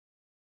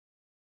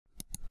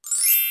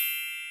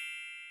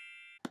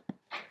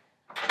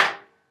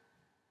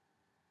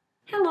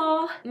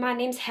My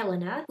name's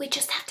Helena. We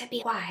just have to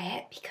be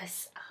quiet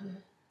because,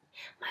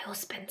 my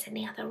husband's in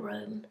the other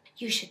room.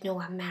 You should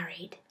know I'm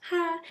married.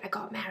 I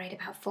got married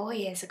about 4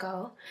 years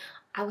ago.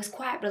 I was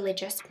quite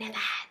religious. Never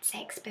had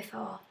sex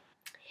before.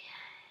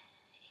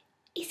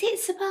 Is it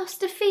supposed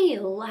to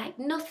feel like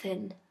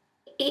nothing?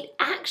 It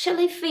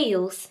actually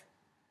feels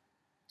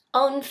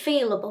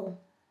unfeelable.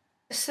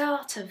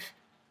 Sort of.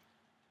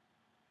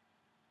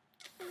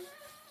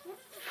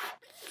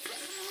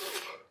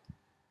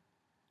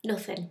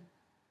 Nothing.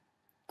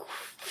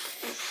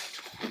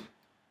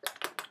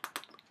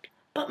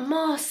 But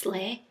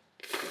mostly,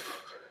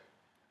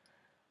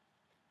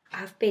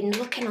 I've been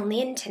looking on the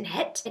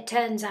internet. It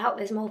turns out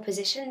there's more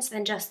positions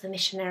than just the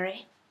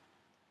missionary,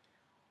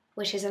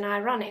 which is an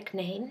ironic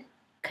name,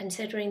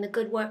 considering the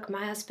good work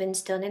my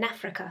husband's done in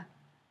Africa.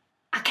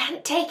 I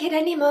can't take it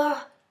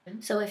anymore.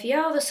 So if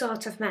you're the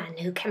sort of man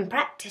who can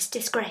practice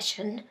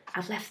discretion,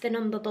 I've left the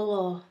number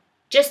below.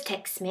 Just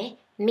text me,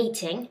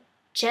 meeting,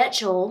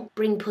 church hall,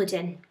 bring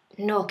pudding,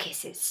 no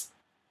kisses.